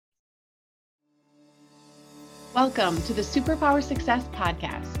Welcome to the Superpower Success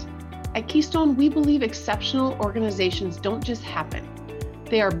Podcast. At Keystone, we believe exceptional organizations don't just happen.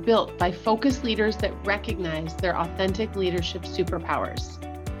 They are built by focused leaders that recognize their authentic leadership superpowers.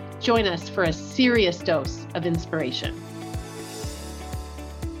 Join us for a serious dose of inspiration.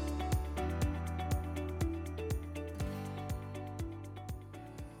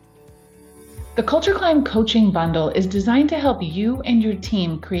 The Culture Climb Coaching Bundle is designed to help you and your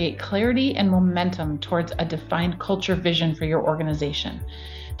team create clarity and momentum towards a defined culture vision for your organization.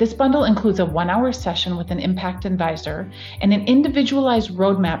 This bundle includes a 1-hour session with an impact advisor and an individualized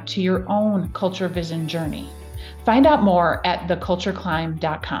roadmap to your own culture vision journey. Find out more at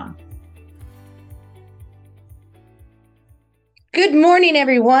thecultureclimb.com. Good morning,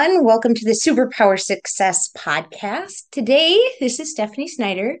 everyone. Welcome to the Superpower Success Podcast. Today, this is Stephanie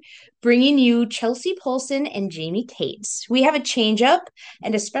Snyder bringing you Chelsea Polson and Jamie Tates. We have a change up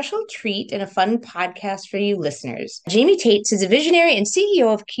and a special treat and a fun podcast for you listeners. Jamie Tates is a visionary and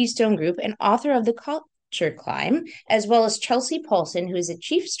CEO of Keystone Group and author of The Culture Climb, as well as Chelsea Polson, who is a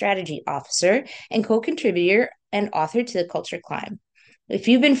Chief Strategy Officer and co-contributor and author to The Culture Climb. If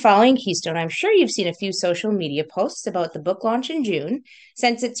you've been following Keystone, I'm sure you've seen a few social media posts about the book launch in June.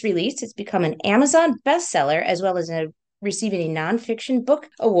 Since its release, it's become an Amazon bestseller, as well as receiving a nonfiction book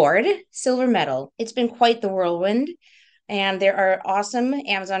award, silver medal. It's been quite the whirlwind, and there are awesome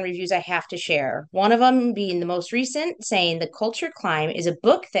Amazon reviews I have to share. One of them being the most recent, saying The Culture Climb is a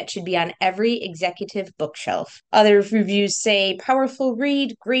book that should be on every executive bookshelf. Other reviews say, powerful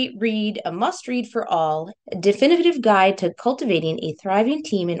read, great read, a must read for all, a definitive guide to cultivating a thriving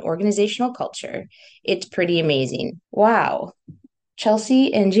team and organizational culture. It's pretty amazing. Wow.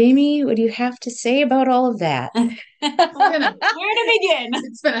 Chelsea and Jamie, what do you have to say about all of that? Where to begin?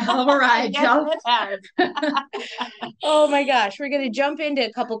 It's been a hell of a ride, Joe. Oh my gosh, we're going to jump into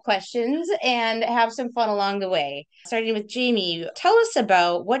a couple questions and have some fun along the way. Starting with Jamie, tell us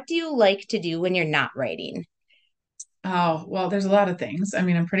about what do you like to do when you're not writing? Oh, well, there's a lot of things. I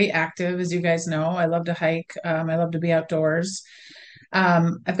mean, I'm pretty active, as you guys know. I love to hike. I love to be outdoors.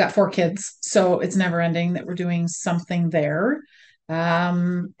 I've got 4 kids, so it's never ending that we're doing something there.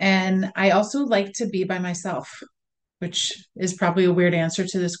 And I also like to be by myself, which is probably a weird answer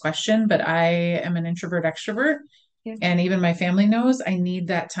to this question, but I am an introvert extrovert. Yeah. And even my family knows I need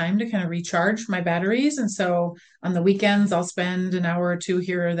that time to kind of recharge my batteries. And so on the weekends, I'll spend an hour or 2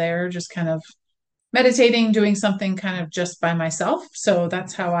 here or there, just kind of meditating, doing something kind of just by myself. So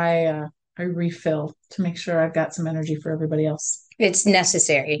that's how I refill to make sure I've got some energy for everybody else. It's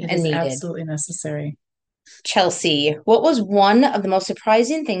necessary and needed. Absolutely necessary. Chelsea, what was one of the most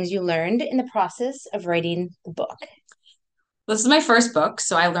surprising things you learned in the process of writing the book? This is my first book,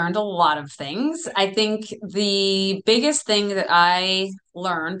 so I learned a lot of things. I think the biggest thing that I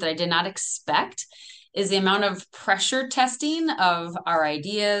learned that I did not expect is the amount of pressure testing of our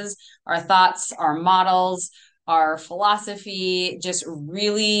ideas, our thoughts, our models, our philosophy, just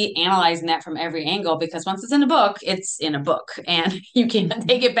really analyzing that from every angle, because once it's in a book and you can't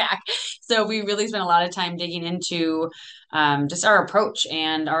take it back. So we really spent a lot of time digging into just our approach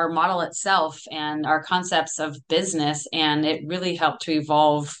and our model itself and our concepts of business. And it really helped to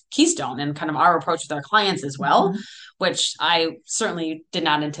evolve Keystone and kind of our approach with our clients as well, which I certainly did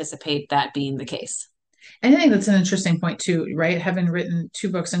not anticipate that being the case. And I think that's an interesting point too, right? Having written 2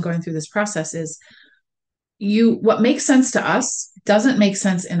 books and going through this process is what makes sense to us doesn't make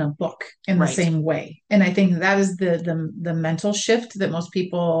sense in a book in the same way. And I think that is the mental shift that most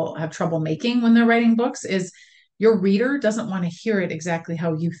people have trouble making when they're writing books is your reader doesn't want to hear it exactly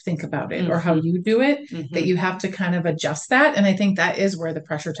how you think about it or how you do it, that you have to kind of adjust that. And I think that is where the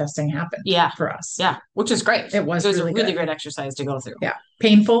pressure testing happened for us. Yeah, which is great. It was really a really great exercise to go through. Yeah.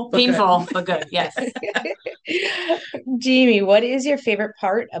 Painful, but good. Yes. Jamie, what is your favorite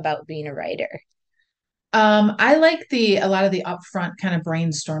part about being a writer? I like a lot of the upfront kind of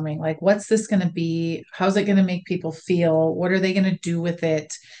brainstorming, like what's this going to be? How's it going to make people feel? What are they going to do with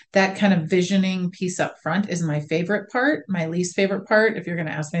it? That kind of visioning piece up front is my favorite part. My least favorite part, if you're going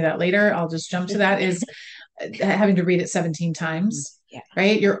to ask me that later, I'll just jump to that, is having to read it 17 times,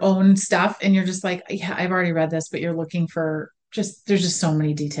 right? Your own stuff. And you're just like, yeah, I've already read this, but you're looking for there's just so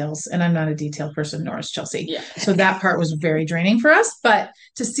many details, and I'm not a detailed person, nor is Chelsea. Yeah. So that part was very draining for us, but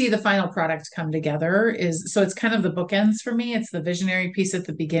to see the final product come together it's kind of the bookends for me. It's the visionary piece at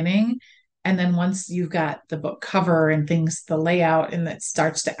the beginning. And then once you've got the book cover and things, the layout, and that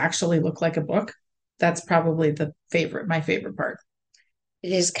starts to actually look like a book, that's probably my favorite part.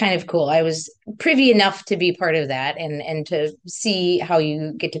 It is kind of cool. I was privy enough to be part of that and to see how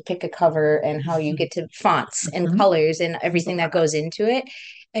you get to pick a cover and how you get to fonts and colors and everything that goes into it.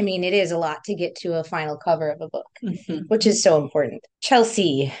 I mean, it is a lot to get to a final cover of a book, Mhm. which is so important.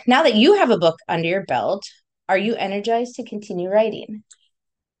 Chelsea, now that you have a book under your belt, are you energized to continue writing?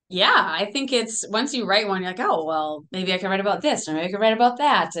 Yeah, I think it's once you write one, you're like, oh, well, maybe I can write about this or maybe I can write about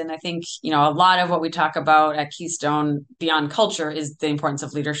that. And I think, a lot of what we talk about at Keystone Beyond Culture is the importance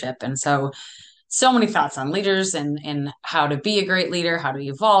of leadership. And so many thoughts on leaders and how to be a great leader, how to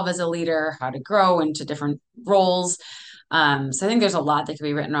evolve as a leader, how to grow into different roles. So I think there's a lot that can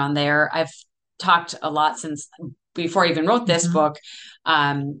be written on there. I've talked a lot since before I even wrote this book.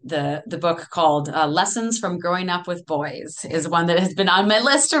 The book called Lessons from Growing Up with Boys is one that has been on my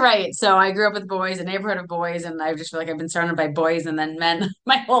list to write. So I grew up with boys, a neighborhood of boys, and I just feel like I've been surrounded by boys and then men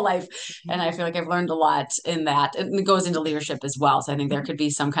my whole life. And I feel like I've learned a lot in that. And it goes into leadership as well. So I think there could be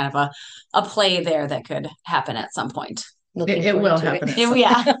some kind of a play there that could happen at some point. Looking It forward will to happen. it.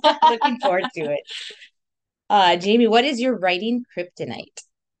 Yeah. Looking forward to it. Jamie, what is your writing kryptonite?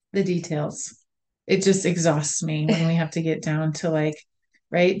 The details. It just exhausts me when we have to get down to like,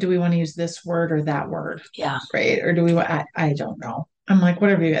 right? Do we want to use this word or that word? Yeah. Right. Or do we want, I don't know. I'm like,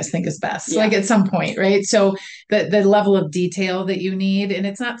 whatever you guys think is best. Yeah. Like at some point, right? So the level of detail that you need, and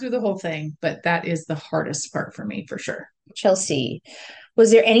it's not through the whole thing, but that is the hardest part for me for sure. Chelsea,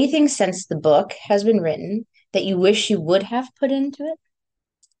 was there anything since the book has been written that you wish you would have put into it?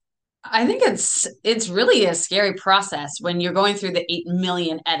 I think it's really a scary process when you're going through the 8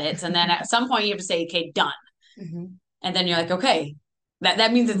 million edits, and then at some point you have to say, okay, done. Mm-hmm. And then you're like, okay,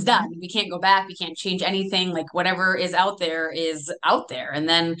 that means it's done. We can't go back. We can't change anything. Like whatever is out there is out there. And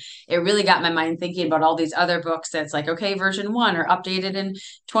then it really got my mind thinking about all these other books that's like, okay, version 1 or updated in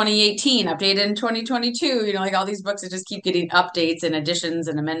 2018, updated in 2022, like all these books that just keep getting updates and additions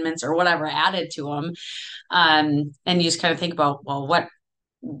and amendments or whatever added to them. And you just kind of think about, well, what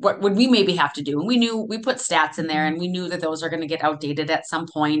would we maybe have to do? And we put stats in there and we knew that those are going to get outdated at some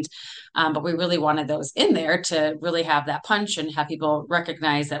point. But we really wanted those in there to really have that punch and have people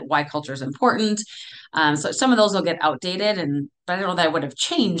recognize that why culture is important. So some of those will get outdated, but I don't know that I would have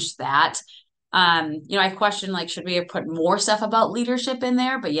changed that. I question like, should we have put more stuff about leadership in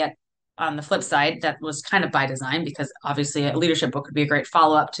there? But yet on the flip side, that was kind of by design because obviously a leadership book would be a great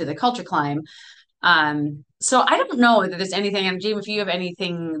follow-up to the culture climb. So I don't know that there's anything, and Jim, if you have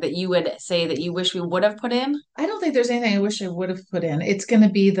anything that you would say that you wish we would have put in. I don't think there's anything I wish I would have put in. It's going to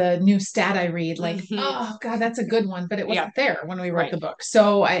be the new stat I read, like, oh God, that's a good one, but it wasn't there when we wrote the book.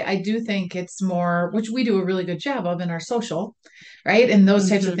 So I do think it's more, which we do a really good job of in our social, right? And those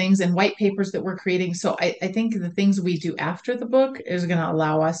types of things and white papers that we're creating. So I think the things we do after the book is going to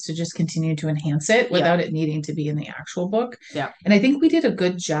allow us to just continue to enhance it without it needing to be in the actual book. Yeah. And I think we did a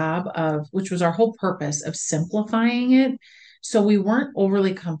good job of, which was our whole purpose of simplifying it. So we weren't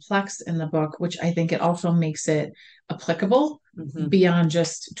overly complex in the book, which I think it also makes it applicable beyond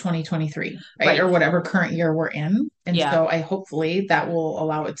just 2023, right? Or whatever current year we're in. And so I hopefully that will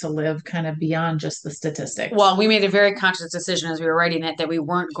allow it to live kind of beyond just the statistics. Well, we made a very conscious decision as we were writing it that we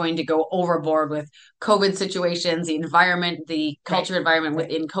weren't going to go overboard with COVID situations, the environment, the culture environment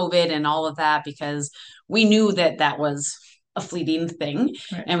within COVID and all of that, because we knew that that was a fleeting thing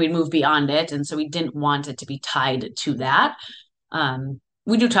and we'd move beyond it. And so we didn't want it to be tied to that.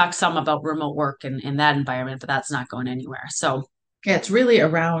 We do talk some about remote work and that environment, but that's not going anywhere. So yeah, it's really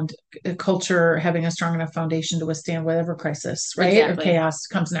around culture having a strong enough foundation to withstand whatever crisis, right? Exactly. Or chaos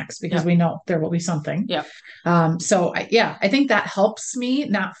comes next because we know there will be something. Yeah. So I think that helps me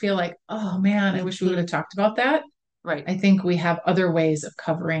not feel like, oh man, I wish we would have talked about that. Right. I think we have other ways of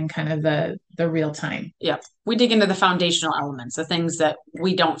covering kind of the real time. Yeah. We dig into the foundational elements, the things that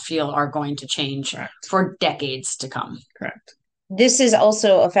we don't feel are going to change for decades to come. Correct. This is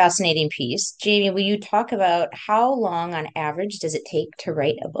also a fascinating piece. Jamie, will you talk about how long on average does it take to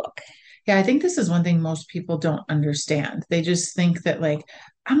write a book? Yeah, I think this is one thing most people don't understand. They just think that like,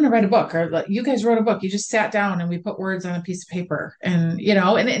 I'm going to write a book, or like, you guys wrote a book. You just sat down and we put words on a piece of paper and,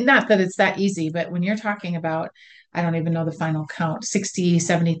 and not that it's that easy, but when you're talking about, I don't even know the final count, 60,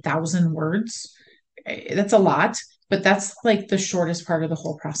 70,000 words, that's a lot, but that's like the shortest part of the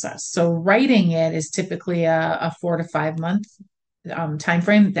whole process. So writing it is typically a 4 to 5 month time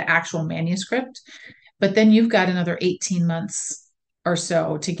frame, the actual manuscript, but then you've got another 18 months or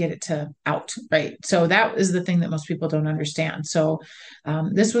so to get it out, right? So that is the thing that most people don't understand. So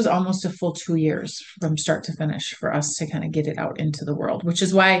this was almost a full 2 years from start to finish for us to kind of get it out into the world, which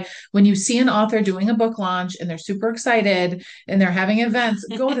is why when you see an author doing a book launch and they're super excited and they're having events,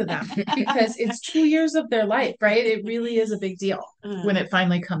 go to them because it's 2 years of their life, right? It really is a big deal when it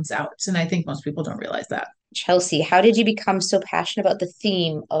finally comes out. And I think most people don't realize that. Chelsea, how did you become so passionate about the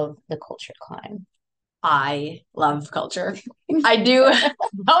theme of the culture climb? I love culture. I do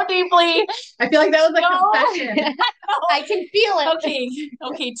so deeply. I feel like that was a confession. I can feel it.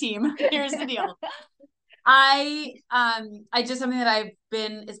 Okay, team. Here's the deal. I just something that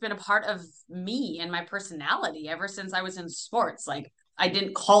it's been a part of me and my personality ever since I was in sports. Like I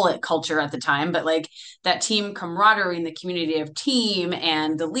didn't call it culture at the time, but like that team camaraderie and the community of team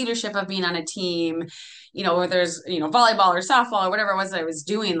and the leadership of being on a team, where there's, volleyball or softball or whatever it was that I was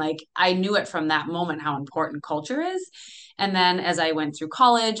doing, like I knew it from that moment how important culture is. And then as I went through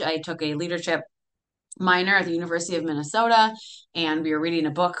college, I took a leadership minor at the University of Minnesota, and we were reading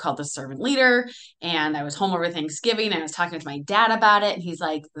a book called The Servant Leader, and I was home over Thanksgiving and I was talking to my dad about it, and he's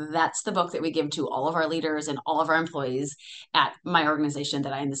like, that's the book that we give to all of our leaders and all of our employees at my organization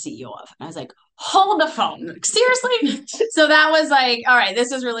that I am the CEO of. And I was like, hold the phone, seriously? So that was like, all right,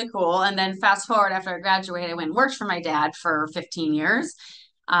 this is really cool. And then fast forward, after I graduated, I went and worked for my dad for 15 years.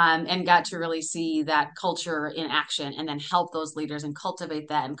 And got to really see that culture in action, and then help those leaders and cultivate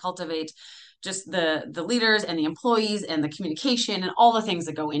that, and cultivate just the leaders and the employees and the communication and all the things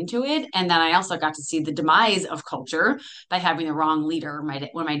that go into it. And then I also got to see the demise of culture by having the wrong leader.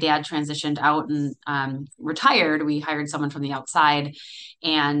 When my dad transitioned out and retired, we hired someone from the outside,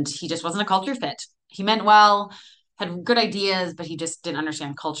 and he just wasn't a culture fit. He meant well, had good ideas, but he just didn't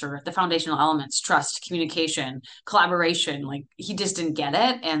understand culture, the foundational elements, trust, communication, collaboration. Like he just didn't get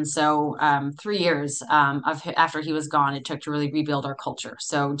it. And so 3 years after he was gone, it took to really rebuild our culture.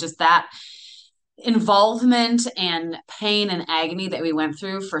 So just that involvement and pain and agony that we went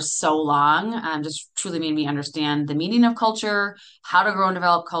through for so long just truly made me understand the meaning of culture, how to grow and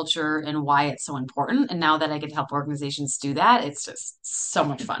develop culture, and why it's so important. And now that I get to help organizations do that, it's just so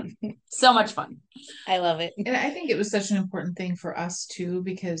much fun. So much fun. I love it. And I think it was such an important thing for us too,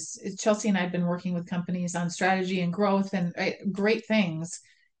 because Chelsea and I had been working with companies on strategy and growth and great things,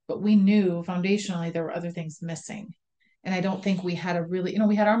 but we knew foundationally there were other things missing. And I don't think we had a really,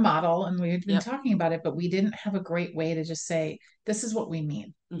 we had our model and we had been talking about it, but we didn't have a great way to just say, this is what we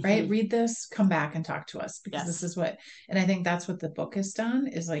mean, right? Read this, come back and talk to us, because this is what, and I think that's what the book has done,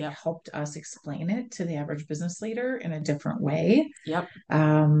 is like helped us explain it to the average business leader in a different way.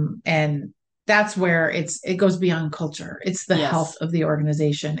 And that's where it goes beyond culture. It's the health of the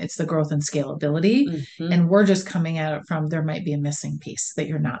organization. It's the growth and scalability. And we're just coming at it from, there might be a missing piece that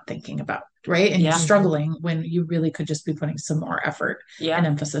you're not thinking about, right? And you're struggling when you really could just be putting some more effort and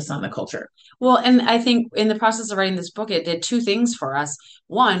emphasis on the culture. Well, and I think in the process of writing this book, it did two things for us.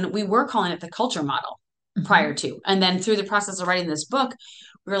 One, we were calling it the culture model prior to, and then through the process of writing this book,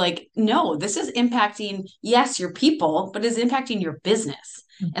 we were like, no, this is impacting, yes, your people, but it's impacting your business.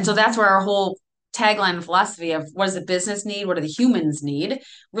 And so that's where our whole tagline and philosophy of what does the business need, what do the humans need,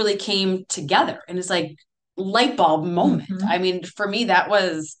 really came together. And it's like light bulb moment. I mean, for me, that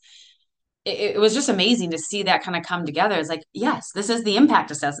was, it was just amazing to see that kind of come together. It's like, yes, this is the impact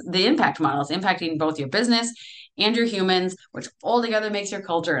assessment. The impact model is impacting both your business and your humans, which all together makes your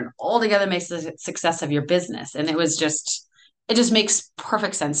culture and all together makes the success of your business. And it just makes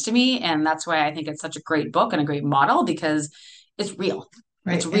perfect sense to me. And that's why I think it's such a great book and a great model, because it's real.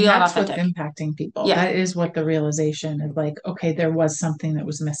 Right. It's real and that's authentic. What's impacting people. That is what the realization is, like, okay, there was something that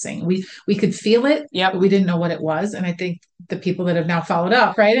was missing. We could feel it, but we didn't know what it was. And I think the people that have now followed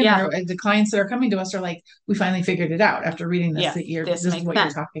up, right? And the clients that are coming to us are like, we finally figured it out after reading this, that this is what you're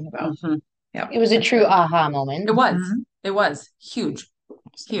talking about. It was a true aha moment. It was. It was huge.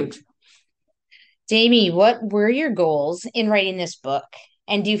 Huge. Jamie, what were your goals in writing this book?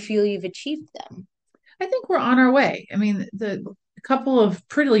 And do you feel you've achieved them? I think we're on our way. I mean, the couple of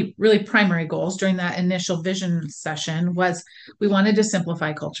really primary goals during that initial vision session was, we wanted to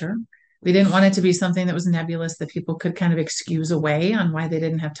simplify culture. We didn't want it to be something that was nebulous that people could kind of excuse away on why they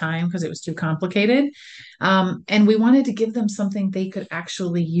didn't have time because it was too complicated. And we wanted to give them something they could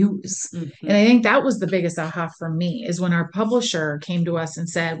actually use. And I think that was the biggest aha for me, is when our publisher came to us and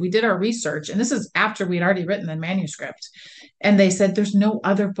said, we did our research, and this is after we'd already written the manuscript. And they said, there's no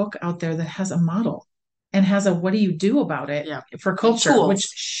other book out there that has a model and has a, what do you do about it for culture, which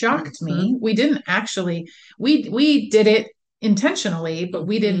shocked me. We didn't actually, we did it intentionally, but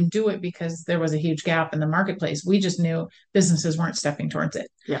we didn't do it because there was a huge gap in the marketplace. We just knew businesses weren't stepping towards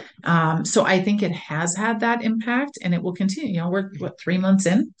it. So I think it has had that impact, and it will continue. We're 3 months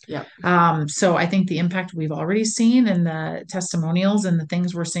in. So I think the impact we've already seen and the testimonials and the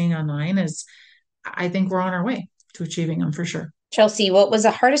things we're seeing online is, I think we're on our way to achieving them for sure. Chelsea, what was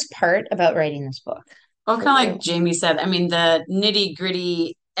the hardest part about writing this book? Well, kind of like Jamie said, I mean, the nitty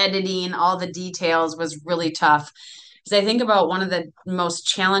gritty editing, all the details was really tough. Because I think about one of the most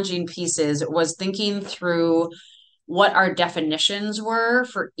challenging pieces was thinking through what our definitions were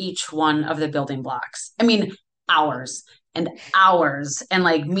for each one of the building blocks. I mean, hours and hours and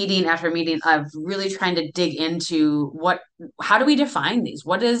like meeting after meeting of really trying to dig into how do we define these?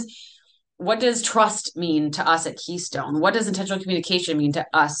 What does trust mean to us at Keystone? What does intentional communication mean to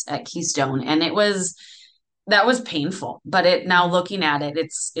us at Keystone? And that was painful, but now looking at it,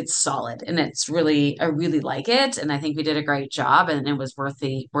 it's solid and I really like it. And I think we did a great job and it was worth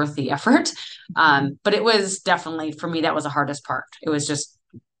the effort. But it was definitely, for me, that was the hardest part. It was just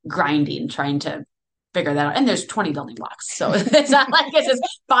grinding, trying to figure that out. And there's 20 building blocks. So it's not like it's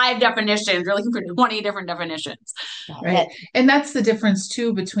just 5 definitions. We're looking for 20 different definitions. Right. And that's the difference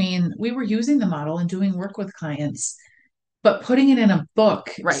too, between, we were using the model and doing work with clients, but putting it in a book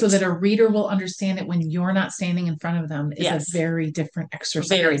so that a reader will understand it when you're not standing in front of them is a very different exercise.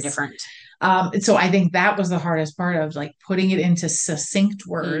 Very different. So I think that was the hardest part of like putting it into succinct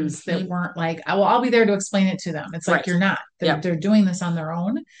words that weren't like, oh, well, I'll be there to explain it to them. It's like, you're not. They're doing this on their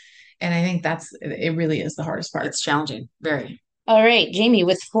own. And I think it really is the hardest part. It's challenging. Very. All right, Jamie,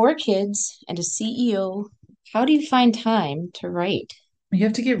 with 4 kids and a CEO, how do you find time to write? You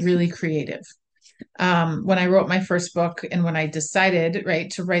have to get really creative. When I wrote my first book and when I decided,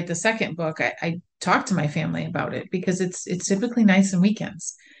 to write the second book, I talked to my family about it because it's typically nights and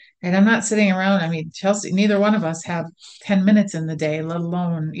weekends. And I'm not sitting around. I mean, Chelsea, neither one of us have 10 minutes in the day, let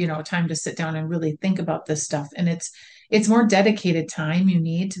alone, time to sit down and really think about this stuff. And it's more dedicated time you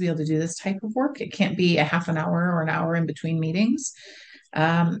need to be able to do this type of work. It can't be a half an hour or an hour in between meetings.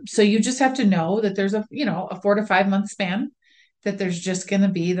 So you just have to know that there's a 4 to 5 month span, that there's just going to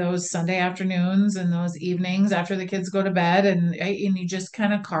be those Sunday afternoons and those evenings after the kids go to bed, and you just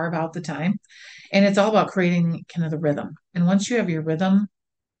kind of carve out the time. And it's all about creating kind of the rhythm. And once you have your rhythm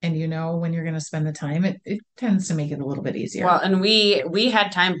and when you're going to spend the time, it tends to make it a little bit easier. Well, and we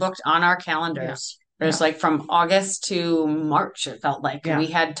had time booked on our calendars. It was like from August to March, it felt like we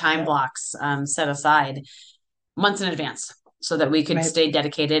had time blocks set aside months in advance so that we could stay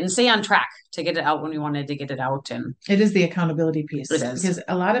dedicated and stay on track to get it out when we wanted to get it out. And it is the accountability piece. It is. Because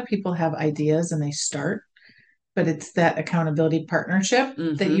a lot of people have ideas and they start, but it's that accountability partnership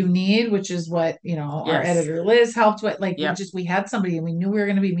that you need, which is what, our editor Liz helped with. Like we had somebody and we knew we were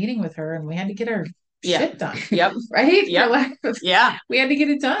going to be meeting with her and we had to get our shit done. Yep. Right? Yep. We had to get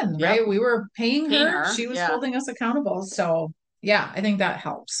it done, right? We were paying her. She was holding us accountable. So I think that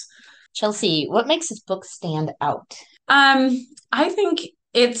helps. Chelsea, what makes this book stand out? I think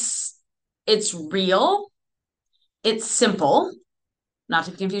it's real. It's simple, not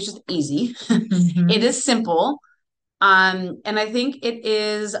to be confused with easy. It is simple. And I think it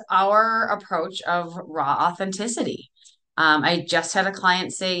is our approach of raw authenticity. I just had a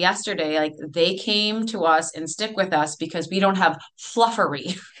client say yesterday, like they came to us and stick with us because we don't have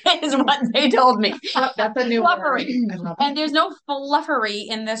fluffery, is what they told me. That's a new fluffery. And there's no fluffery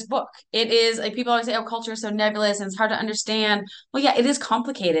in this book. It is like people always say, oh, culture is so nebulous and it's hard to understand. Well, yeah, it is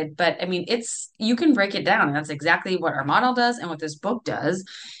complicated, but I mean, you can break it down. And that's exactly what our model does. And what this book does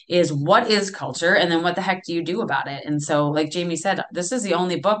is what is culture? And then what the heck do you do about it? And so, like Jamie said, this is the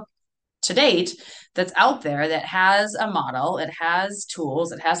only book to date that's out there that has a model, it has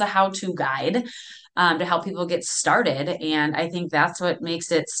tools, it has a how-to guide to help people get started. And I think that's what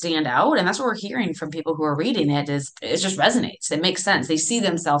makes it stand out. And that's what we're hearing from people who are reading it is it just resonates. It makes sense. They see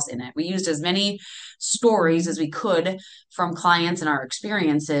themselves in it. We used as many stories as we could from clients and our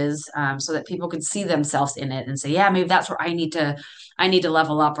experiences so that people could see themselves in it and say, yeah, maybe that's where I need to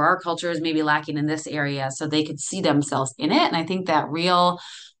level up, or our culture is maybe lacking in this area, so they could see themselves in it. And I think that real,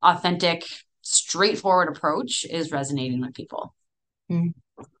 authentic, straightforward approach is resonating with people.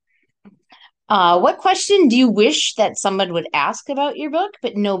 What question do you wish that someone would ask about your book,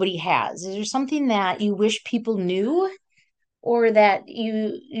 but nobody has? Is there something that you wish people knew, or that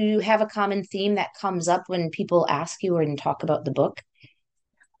you have a common theme that comes up when people ask you and talk about the book?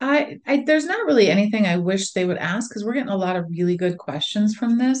 There's not really anything I wish they would ask, because we're getting a lot of really good questions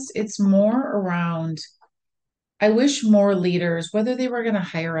from this. It's more around, I wish more leaders, whether they were going to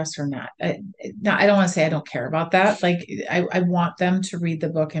hire us or not. I don't want to say I don't care about that. Like I want them to read the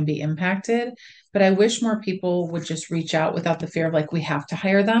book and be impacted, but I wish more people would just reach out without the fear of like, we have to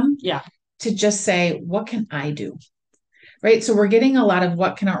hire them. Yeah. To just say, what can I do? Right. So we're getting a lot of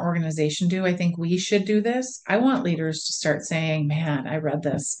what can our organization do? I think we should do this. I want leaders to start saying, man, I read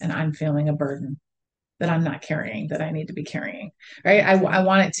this and I'm feeling a burden that I'm not carrying, that I need to be carrying, right? I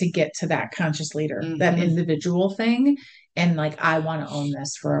want it to get to that conscious leader, that individual thing. And like, I want to own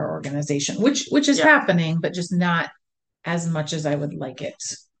this for our organization, which is happening, but just not as much as I would like it.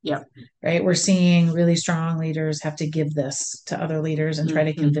 Yep. Right. We're seeing really strong leaders have to give this to other leaders and try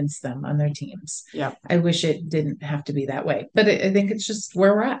to convince them on their teams. Yeah. I wish it didn't have to be that way, but I think it's just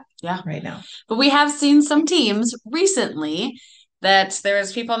where we're at right now. But we have seen some teams recently that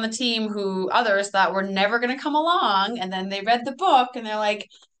there's people on the team who others thought were never going to come along. And then they read the book and they're like,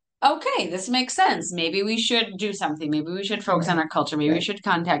 okay, this makes sense. Maybe we should do something. Maybe we should focus on our culture. Maybe we should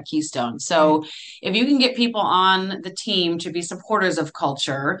contact Keystone. So if you can get people on the team to be supporters of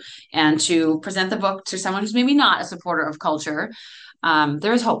culture and to present the book to someone who's maybe not a supporter of culture,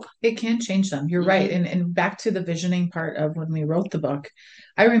 there is hope. It can change them. You're right. And back to the visioning part of when we wrote the book,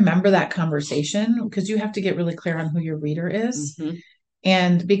 I remember that conversation because you have to get really clear on who your reader is.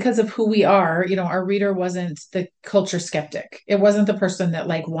 And because of who we are, our reader wasn't the culture skeptic. It wasn't the person that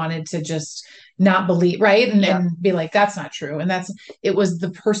like wanted to just not believe, right? And be like, that's not true. And it was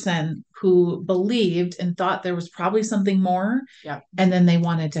the person who believed and thought there was probably something more. And then they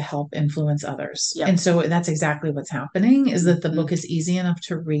wanted to help influence others. And so that's exactly what's happening is that the book is easy enough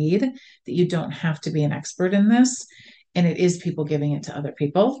to read that you don't have to be an expert in this. And it is people giving it to other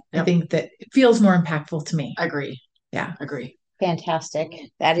people. I think that it feels more impactful to me. Agree. Yeah. Agree. Fantastic.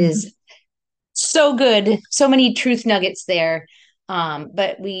 That is so good. So many truth nuggets there.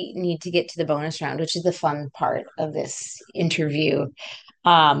 But we need to get to the bonus round, which is the fun part of this interview.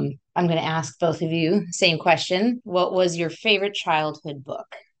 I'm going to ask both of you same question. What was your favorite childhood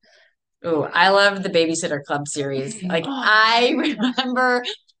book? Oh, I loved the Babysitter Club series. Like I remember,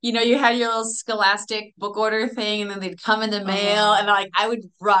 you had your little Scholastic book order thing, and then they'd come in the mail, and like I would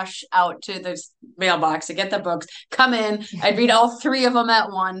rush out to the mailbox to get the books, come in, I'd read all 3 of them at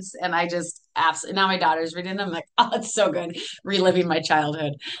once, and I just absolutely, now my daughter's reading them, I'm like, oh, it's so good, reliving my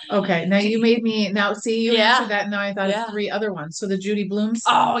childhood. Okay, now you made me, now see, you answered that, and now I thought of 3 other ones. So the Judy Blume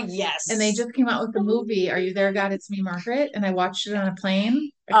stuff. Oh, yes. And they just came out with the movie, Are You There, God? It's Me, Margaret, and I watched it on a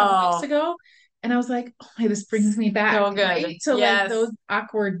plane a couple weeks ago. And I was like, oh, this brings me back. So good. Right? So like those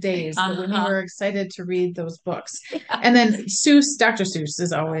awkward days when we were excited to read those books. And then Dr. Seuss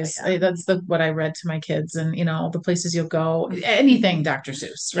is always, that's what I read to my kids, and the places you'll go, anything Dr.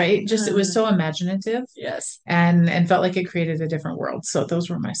 Seuss, right? Just, it was so imaginative. Yes. And felt like it created a different world. So those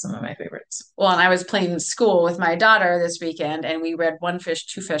were some of my favorites. Well, and I was playing school with my daughter this weekend, and we read One Fish,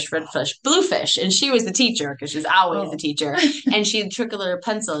 Two Fish, Red Fish, Blue Fish. And she was the teacher because she's always the teacher. And she'd trick a little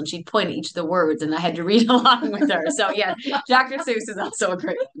pencil and she'd point at each of the words, and I had to read along with her. So yeah, Dr. Seuss is also a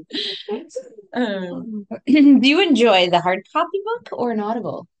great one. Do you enjoy the hard copy book or an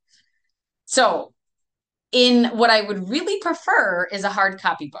Audible? So in what I would really prefer is a hard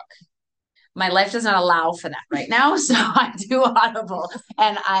copy book. My life does not allow for that right now. So I do Audible,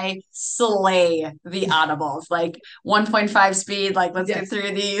 and I slay the Audibles, like 1.5 speed, like let's get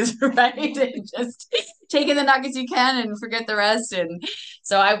through these, right? And just taking the nuggets you can and forget the rest. And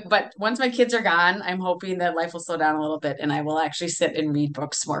so but once my kids are gone, I'm hoping that life will slow down a little bit and I will actually sit and read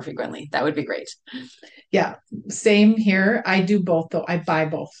books more frequently. That would be great. Yeah, same here. I do both though. I buy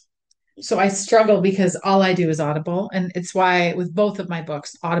both. So I struggle because all I do is Audible. And it's why with both of my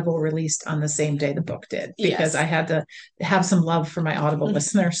books, Audible released on the same day the book did, because I had to have some love for my Audible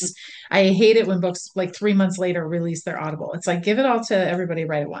listeners. I hate it when books like 3 months later release their Audible. It's like, give it all to everybody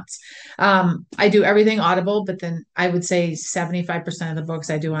right at once. I do everything Audible, but then I would say 75% of the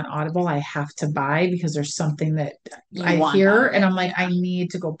books I do on Audible, I have to buy because there's something that I hear and I'm like, I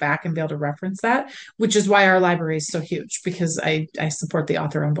need to go back and be able to reference that, which is why our library is so huge, because I support the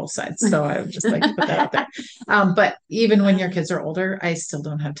author on both sides. So I would just like to put that out there. But even when your kids are older, I still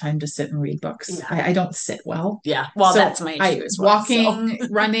don't have time to sit and read books. I don't sit well. Yeah. Well, so that's my issue as well. Walking,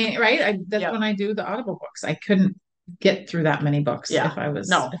 running, right? That's when I do the Audible books. I couldn't get through that many books if I was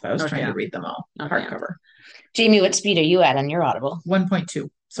trying to read them all hardcover. Jamie, what speed are you at on your Audible? 1.2.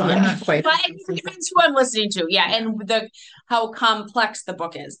 So I'm not quite. But it depends who I'm listening to. Yeah. And how complex the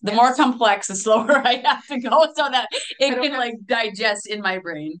book is. The more complex, the slower I have to go so that it can like digest in my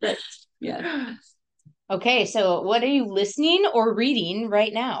brain. Yeah. Okay. So what are you listening or reading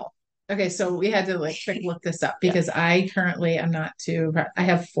right now? Okay. So we had to look this up because I currently am not I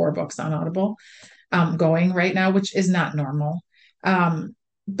have 4 books on Audible going right now, which is not normal.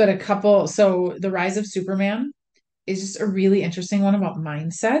 But a couple, so The Rise of Superman is just a really interesting one about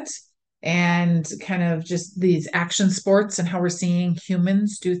mindset and kind of just these action sports and how we're seeing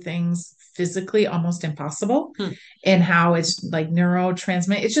humans do things physically almost impossible and how it's like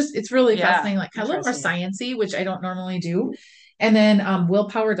neurotransmit. It's really fascinating, like a little more sciencey, which I don't normally do. And then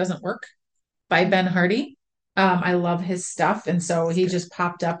Willpower Doesn't Work by Ben Hardy. I love his stuff. And so he just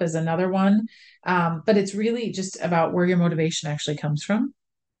popped up as another one. But it's really just about where your motivation actually comes from.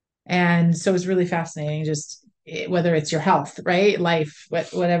 And so it's really fascinating. Just whether it's your health, right? Life,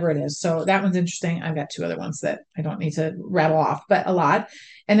 whatever it is. So that one's interesting. I've got two other ones that I don't need to rattle off, but a lot.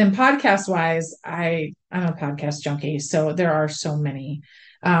 And then podcast wise, I'm a podcast junkie. So there are so many.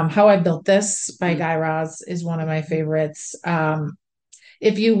 How I Built This by Guy Raz is one of my favorites.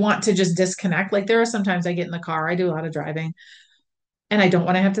 If you want to just disconnect, like there are sometimes I get in the car, I do a lot of driving and I don't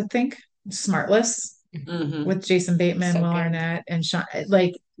want to have to think. Smartless with Jason Bateman, Will Arnett, and Sean.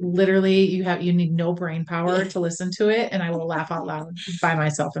 Like literally you need no brain power to listen to it. And I will laugh out loud by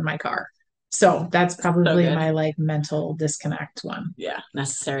myself in my car. So that's probably my like mental disconnect one. Yeah.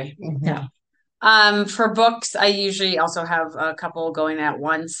 Necessary. Yeah. For books, I usually also have a couple going at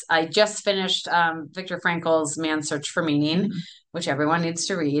once. I just finished Viktor Frankl's Man's Search for Meaning, which everyone needs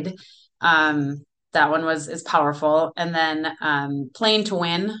to read. That one is powerful. And then Playing to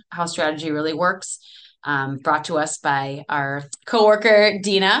Win, How Strategy Really Works, brought to us by our coworker,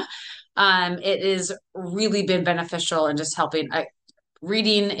 Dina. It has really been beneficial in just helping.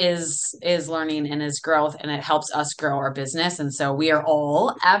 Reading is learning and is growth, and it helps us grow our business. And so we are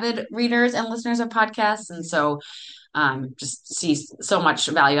all avid readers and listeners of podcasts. And so just see so much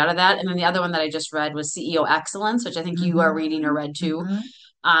value out of that. And then the other one that I just read was CEO Excellence, which I think you are reading or read too,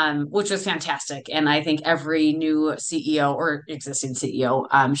 which was fantastic. And I think every new CEO or existing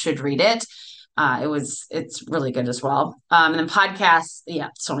CEO should read it. It's really good as well. And then podcasts,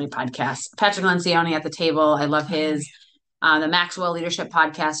 so many podcasts. Patrick Lencioni at the Table, I love his. The Maxwell Leadership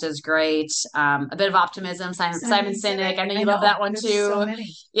Podcast is great. A Bit of Optimism, Simon Sinek. I know you love that one too. So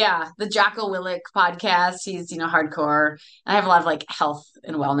many. Yeah. The Jocko Willink podcast. He's, hardcore. I have a lot of like health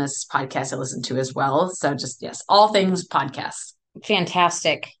and wellness podcasts I listen to as well. So just, yes, all things podcasts.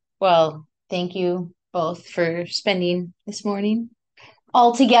 Fantastic. Well, thank you both for spending this morning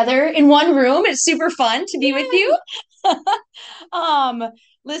all together in one room. It's super fun to be with you.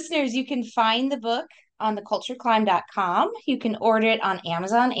 Listeners, you can find the book on thecultureclimb.com. You can order it on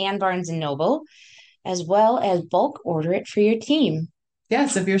Amazon and Barnes & Noble, as well as bulk order it for your team.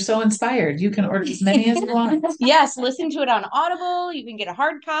 Yes, if you're so inspired, you can order as many as you want. Yes, listen to it on Audible. You can get a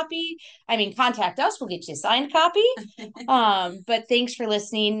hard copy. Contact us. We'll get you a signed copy. But thanks for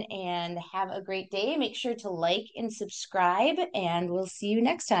listening and have a great day. Make sure to like and subscribe, and we'll see you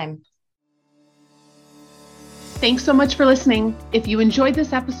next time. Thanks so much for listening. If you enjoyed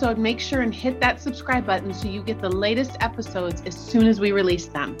this episode, make sure and hit that subscribe button so you get the latest episodes as soon as we release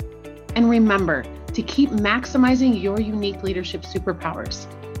them. And remember to keep maximizing your unique leadership superpowers.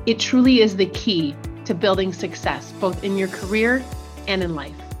 It truly is the key to building success, both in your career and in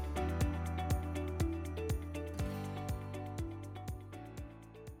life.